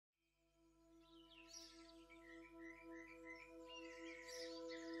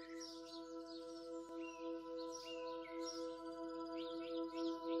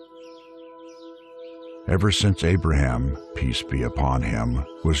Ever since Abraham, peace be upon him,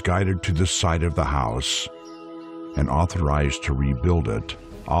 was guided to the site of the house and authorized to rebuild it,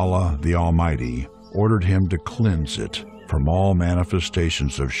 Allah the Almighty ordered him to cleanse it from all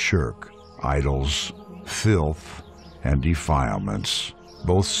manifestations of shirk, idols, filth, and defilements,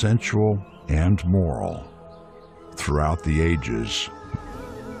 both sensual and moral. Throughout the ages,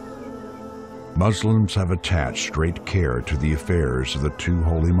 Muslims have attached great care to the affairs of the two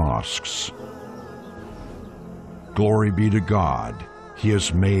holy mosques. Glory be to God, He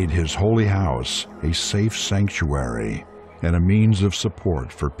has made His holy house a safe sanctuary and a means of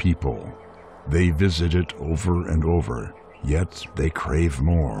support for people. They visit it over and over, yet they crave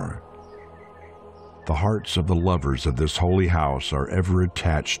more. The hearts of the lovers of this holy house are ever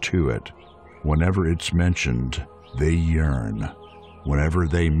attached to it. Whenever it's mentioned, they yearn. Whenever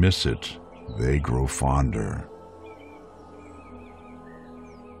they miss it, they grow fonder.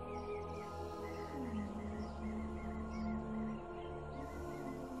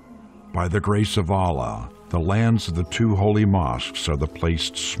 By the grace of Allah, the lands of the two holy mosques are the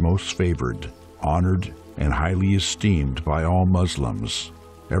places most favored, honored, and highly esteemed by all Muslims,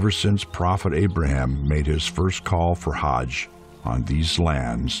 ever since Prophet Abraham made his first call for Hajj on these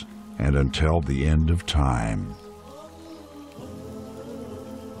lands and until the end of time.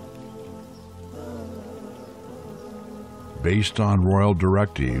 Based on royal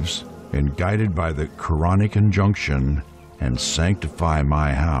directives and guided by the Quranic injunction, "And sanctify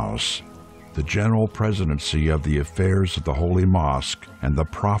my house," the general presidency of the affairs of the Holy Mosque and the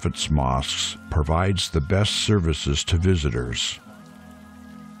Prophet's mosques provides the best services to visitors.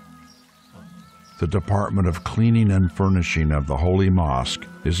 The Department of Cleaning and Furnishing of the Holy Mosque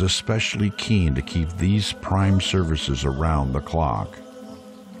is especially keen to keep these prime services around the clock.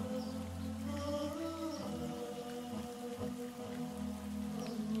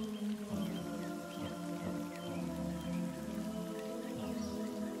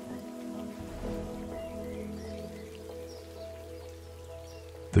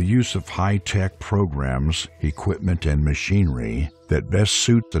 The use of high-tech programs, equipment, and machinery that best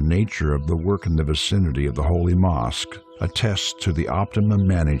suit the nature of the work in the vicinity of the Holy Mosque attests to the optimum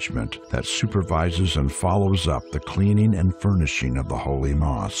management that supervises and follows up the cleaning and furnishing of the Holy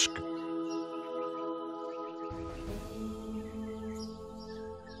Mosque.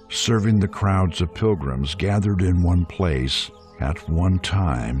 Serving the crowds of pilgrims gathered in one place at one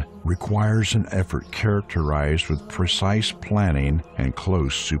time requires an effort characterized with precise planning and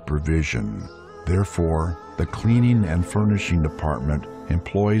close supervision. Therefore, the Cleaning and Furnishing Department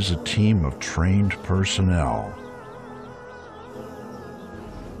employs a team of trained personnel.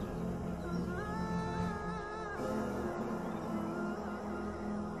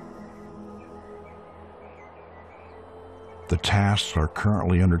 The tasks are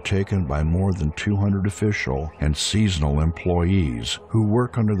currently undertaken by more than 200 official and seasonal employees who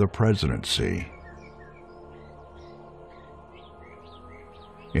work under the presidency.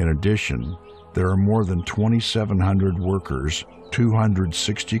 In addition, there are more than 2,700 workers,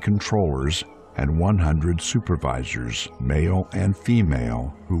 260 controllers, and 100 supervisors, male and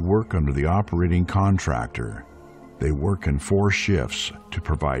female, who work under the operating contractor. They work in 4 shifts to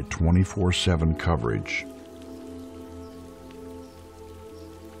provide 24/7 coverage.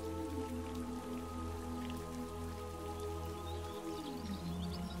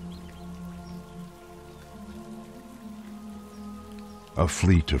 A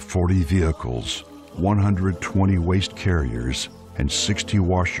fleet of 40 vehicles, 120 waste carriers, and 60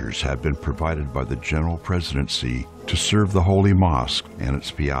 washers have been provided by the General Presidency to serve the Holy Mosque and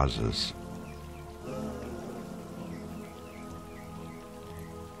its piazzas.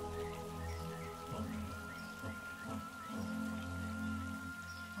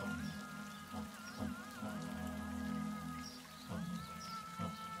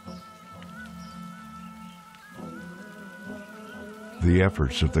 The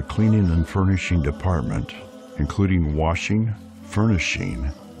efforts of the Cleaning and Furnishing Department, including washing, furnishing,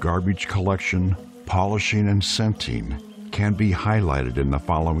 garbage collection, polishing, and scenting, can be highlighted in the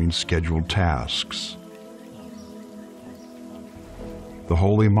following scheduled tasks. The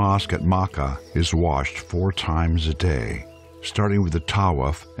Holy Mosque at Makkah is washed 4 times a day, starting with the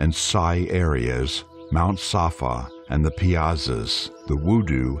Tawaf and Sa'i areas, Mount Safa, and the piazzas, the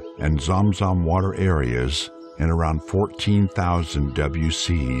Wudu and Zamzam water areas, and around 14,000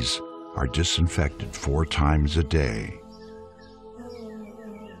 WCs are disinfected 4 times a day.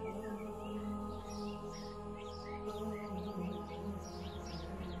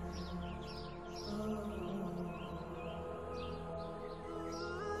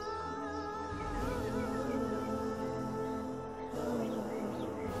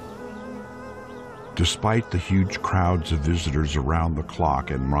 Despite the huge crowds of visitors around the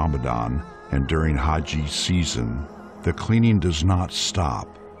clock in Ramadan and during Hajj season, the cleaning does not stop.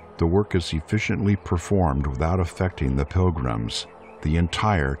 The work is efficiently performed without affecting the pilgrims. The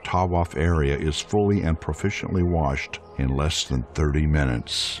entire Tawaf area is fully and proficiently washed in less than 30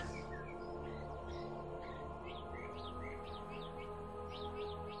 minutes.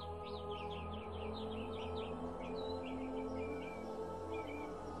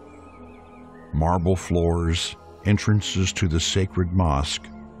 Marble floors, entrances to the sacred mosque,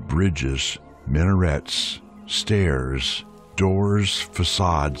 bridges, minarets, stairs, doors,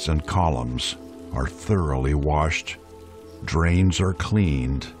 facades, and columns are thoroughly washed. Drains are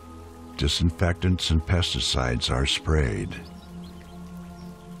cleaned. Disinfectants and pesticides are sprayed.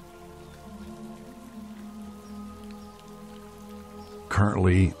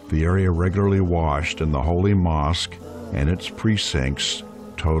 Currently, the area regularly washed in the Holy Mosque and its precincts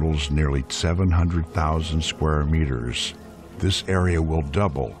totals nearly 700,000 square meters. This area will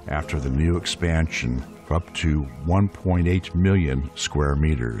double after the new expansion up to 1.8 million square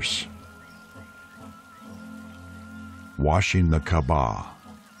meters. Washing the Kaaba.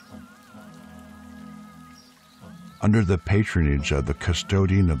 Under the patronage of the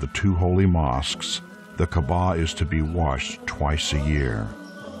custodian of the two holy mosques, the Kaaba is to be washed twice a year.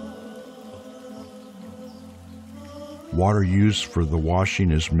 Water used for the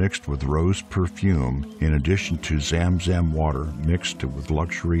washing is mixed with rose perfume in addition to Zamzam water mixed with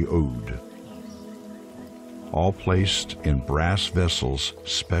luxury oud. All placed in brass vessels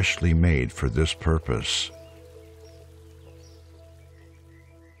specially made for this purpose.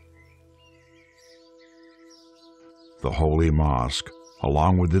 The Holy Mosque,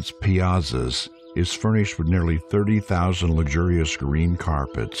 along with its piazzas, is furnished with nearly 30,000 luxurious green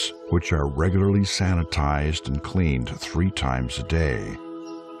carpets, which are regularly sanitized and cleaned 3 times a day.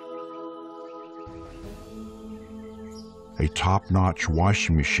 A top-notch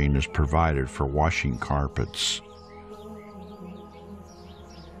washing machine is provided for washing carpets.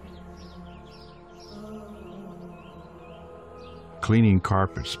 Cleaning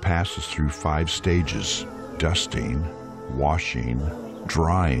carpets passes through 5 stages: dusting, washing,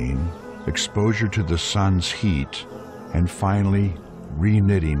 drying, exposure to the sun's heat, and finally,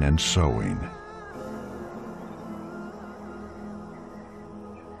 re-knitting and sewing.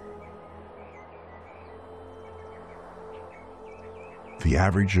 The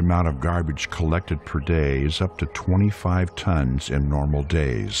average amount of garbage collected per day is up to 25 tons in normal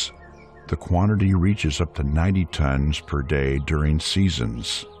days. The quantity reaches up to 90 tons per day during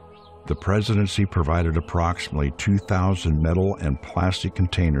seasons. The presidency provided approximately 2,000 metal and plastic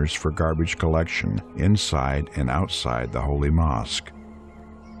containers for garbage collection inside and outside the Holy Mosque.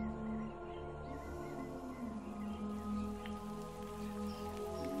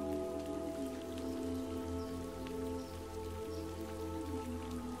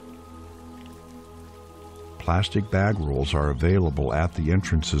 Plastic bag rolls are available at the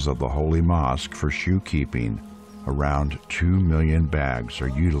entrances of the Holy Mosque for shoe keeping. Around 2 million bags are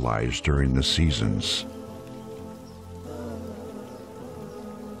utilized during the seasons.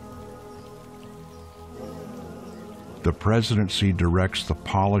 The presidency directs the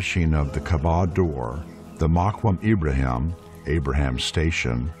polishing of the Kaaba door, the Maqam Ibrahim, Abraham's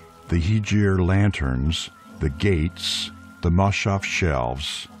station, the Hijr lanterns, the gates, the Mushaf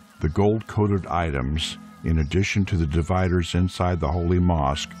shelves, the gold-coated items, in addition to the dividers inside the Holy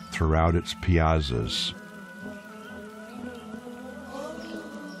Mosque throughout its piazzas.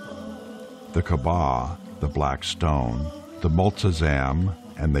 The Kaaba, the black stone, the Multazam,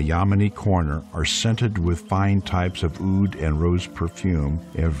 and the Yamani corner are scented with fine types of oud and rose perfume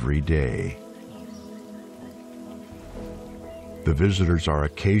every day. The visitors are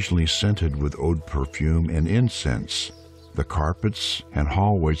occasionally scented with oud perfume and incense. The carpets and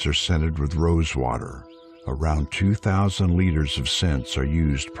hallways are scented with rose water. Around 2,000 liters of scents are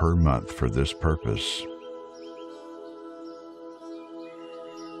used per month for this purpose.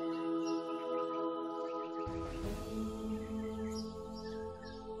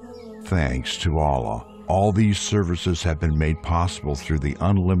 Thanks to Allah, all these services have been made possible through the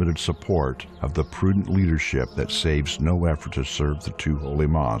unlimited support of the prudent leadership that saves no effort to serve the two holy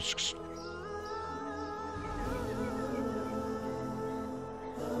mosques.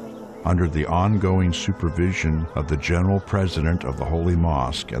 Under the ongoing supervision of the General President of the Holy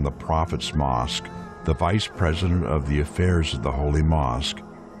Mosque and the Prophet's Mosque, the Vice President of the Affairs of the Holy Mosque,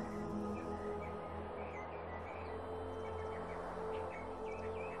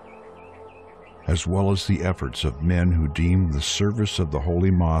 as well as the efforts of men who deem the service of the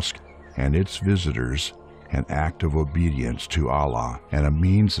Holy Mosque and its visitors an act of obedience to Allah and a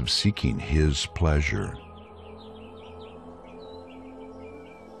means of seeking His pleasure.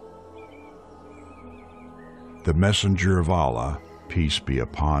 The Messenger of Allah, peace be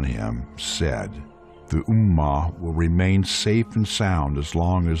upon him, said, "The Ummah will remain safe and sound as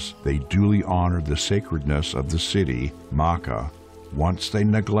long as they duly honor the sacredness of the city, Makkah. Once they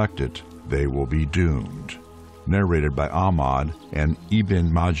neglect it, they will be doomed." Narrated by Ahmad and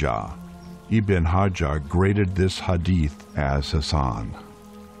Ibn Majah. Ibn Hajjah graded this hadith as Hasan.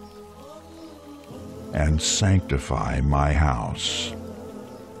 "And sanctify my house."